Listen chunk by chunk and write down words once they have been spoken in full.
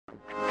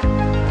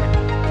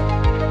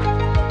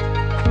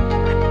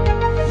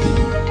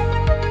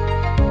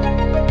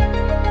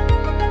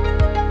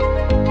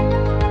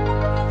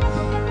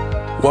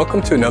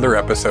Welcome to another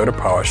episode of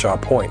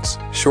Parashah Points,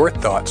 short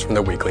thoughts from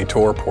the weekly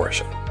Torah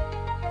portion.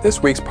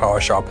 This week's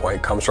Parashah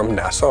point comes from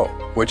Naso,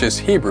 which is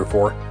Hebrew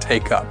for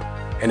take up,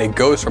 and it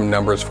goes from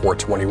Numbers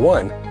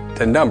 4:21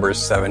 to Numbers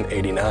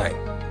 7:89.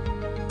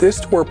 This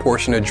Torah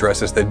portion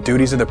addresses the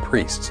duties of the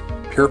priests,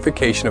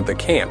 purification of the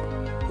camp,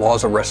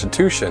 laws of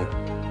restitution,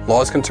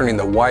 laws concerning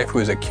the wife who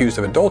is accused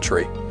of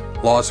adultery,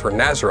 laws for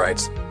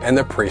Nazirites, and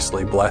the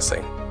priestly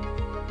blessing.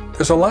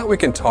 There's a lot we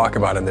can talk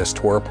about in this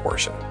Torah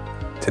portion.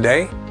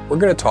 Today, we're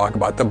going to talk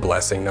about the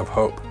blessing of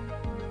hope.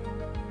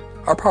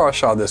 Our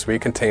parashah this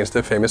week contains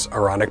the famous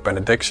Aaronic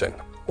benediction,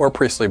 or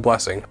priestly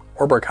blessing,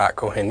 or Birkat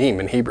Kohanim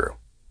in Hebrew.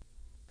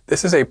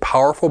 This is a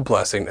powerful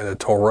blessing in the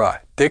Torah,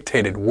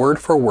 dictated word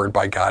for word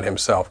by God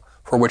Himself,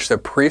 for which the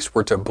priests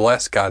were to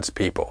bless God's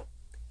people.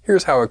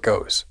 Here's how it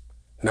goes.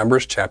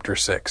 Numbers chapter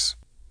 6.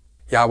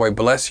 Yahweh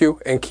bless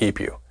you and keep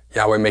you.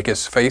 Yahweh make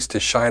His face to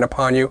shine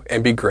upon you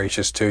and be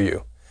gracious to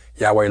you.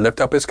 Yahweh lift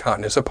up His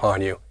countenance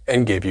upon you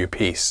and give you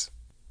peace.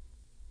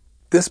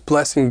 This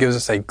blessing gives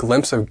us a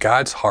glimpse of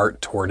God's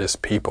heart toward His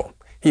people.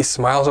 He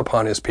smiles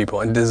upon His people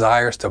and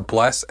desires to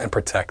bless and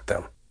protect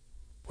them.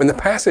 When the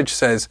passage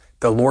says,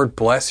 "The Lord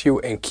bless you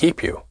and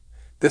keep you,"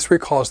 this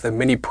recalls the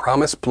many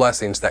promised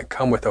blessings that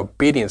come with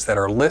obedience that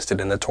are listed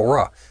in the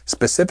Torah,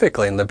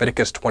 specifically in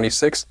Leviticus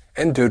 26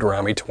 and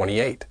Deuteronomy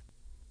 28.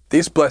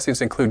 These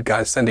blessings include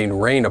God sending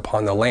rain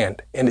upon the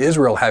land and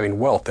Israel having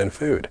wealth and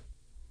food.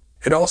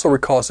 It also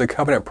recalls the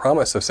covenant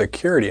promise of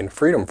security and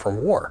freedom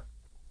from war.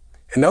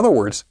 In other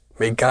words,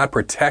 may God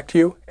protect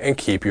you and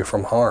keep you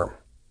from harm.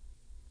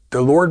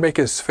 The Lord make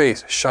His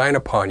face shine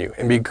upon you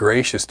and be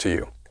gracious to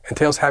you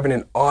entails having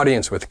an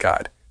audience with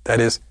God, that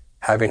is,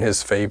 having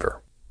His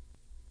favor.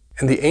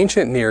 In the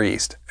ancient Near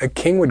East, a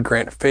king would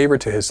grant favor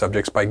to his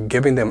subjects by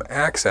giving them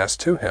access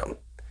to him.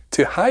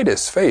 To hide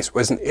His face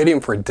was an idiom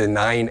for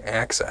denying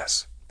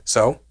access.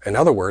 So, in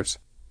other words,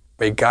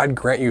 may God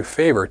grant you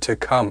favor to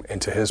come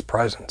into His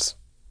presence.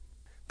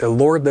 The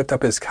Lord lift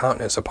up His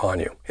countenance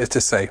upon you is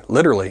to say,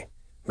 literally,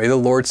 may the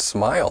Lord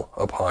smile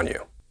upon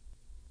you.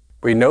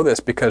 We know this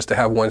because to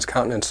have one's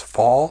countenance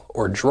fall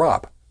or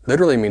drop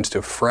literally means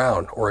to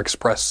frown or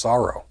express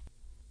sorrow.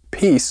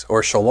 Peace,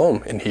 or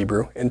shalom in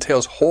Hebrew,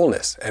 entails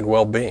wholeness and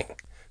well-being.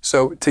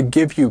 So to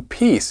give you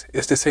peace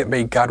is to say,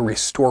 may God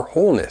restore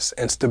wholeness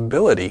and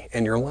stability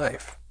in your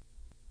life.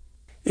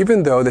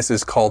 Even though this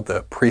is called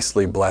the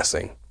priestly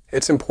blessing,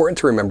 it's important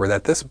to remember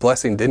that this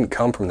blessing didn't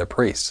come from the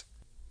priests.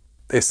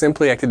 They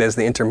simply acted as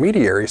the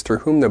intermediaries through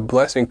whom the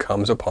blessing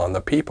comes upon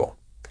the people.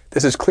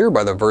 This is clear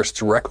by the verse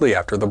directly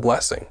after the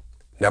blessing,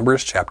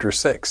 Numbers chapter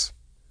 6.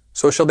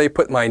 So shall they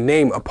put my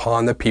name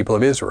upon the people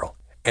of Israel,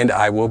 and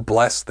I will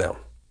bless them.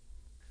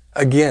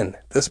 Again,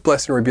 this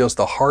blessing reveals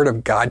the heart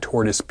of God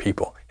toward His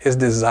people, His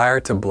desire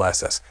to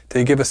bless us,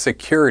 to give us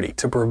security,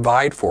 to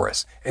provide for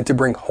us, and to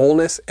bring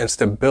wholeness and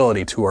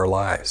stability to our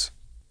lives.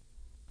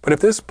 But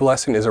if this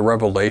blessing is a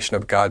revelation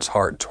of God's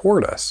heart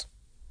toward us,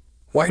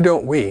 why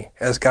don't we,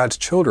 as God's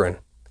children,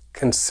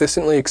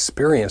 consistently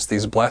experience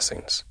these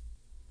blessings?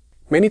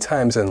 Many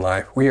times in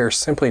life, we are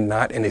simply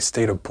not in a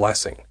state of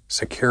blessing,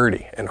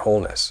 security, and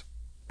wholeness,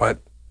 but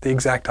the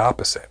exact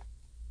opposite.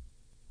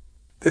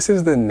 This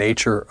is the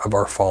nature of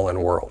our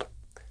fallen world.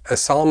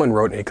 As Solomon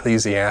wrote in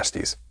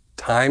Ecclesiastes,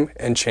 time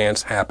and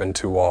chance happen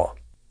to all.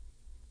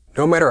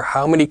 No matter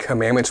how many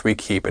commandments we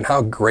keep and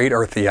how great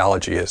our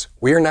theology is,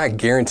 we are not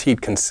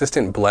guaranteed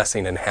consistent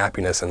blessing and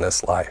happiness in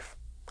this life.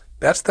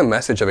 That's the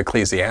message of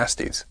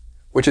Ecclesiastes,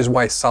 which is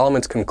why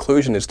Solomon's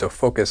conclusion is to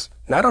focus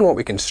not on what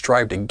we can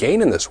strive to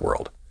gain in this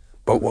world,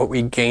 but what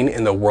we gain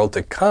in the world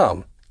to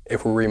come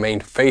if we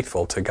remain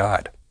faithful to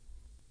God.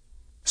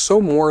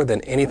 So more than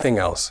anything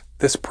else,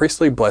 this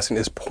priestly blessing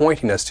is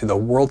pointing us to the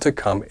world to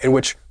come in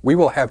which we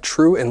will have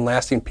true and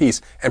lasting peace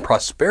and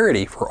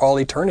prosperity for all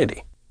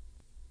eternity.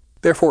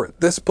 Therefore,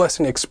 this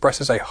blessing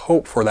expresses a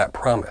hope for that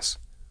promise,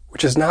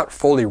 which is not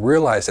fully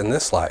realized in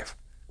this life,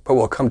 but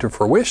will come to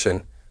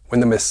fruition when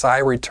the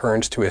Messiah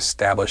returns to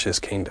establish His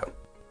kingdom.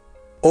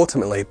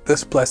 Ultimately,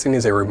 this blessing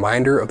is a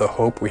reminder of the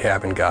hope we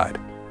have in God.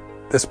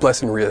 This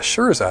blessing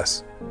reassures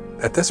us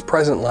that this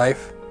present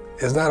life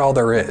is not all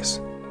there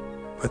is,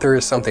 but there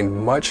is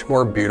something much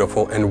more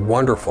beautiful and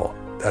wonderful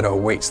that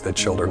awaits the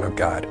children of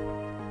God.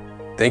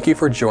 Thank you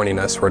for joining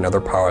us for another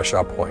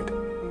Parashah Point.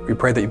 We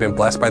pray that you've been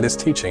blessed by this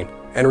teaching,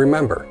 and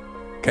remember,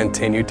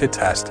 continue to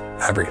test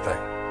everything.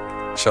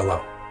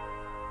 Shalom.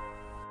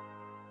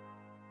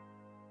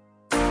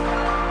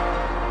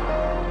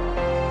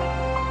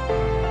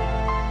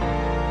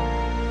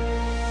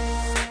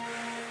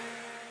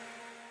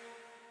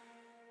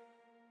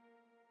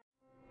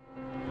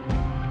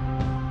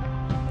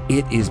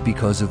 It is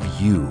because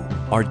of you,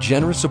 our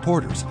generous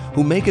supporters,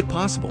 who make it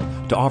possible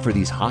to offer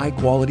these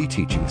high-quality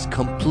teachings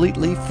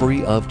completely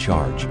free of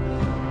charge.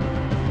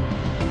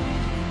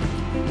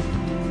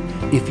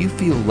 If you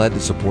feel led to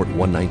support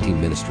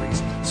 119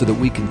 Ministries so that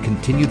we can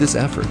continue this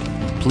effort,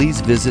 please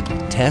visit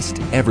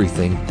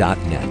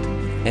testeverything.net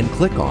and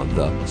click on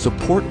the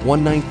Support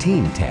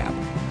 119 tab.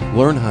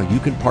 Learn how you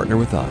can partner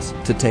with us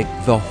to take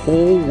the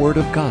whole Word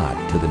of God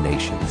to the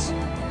nations.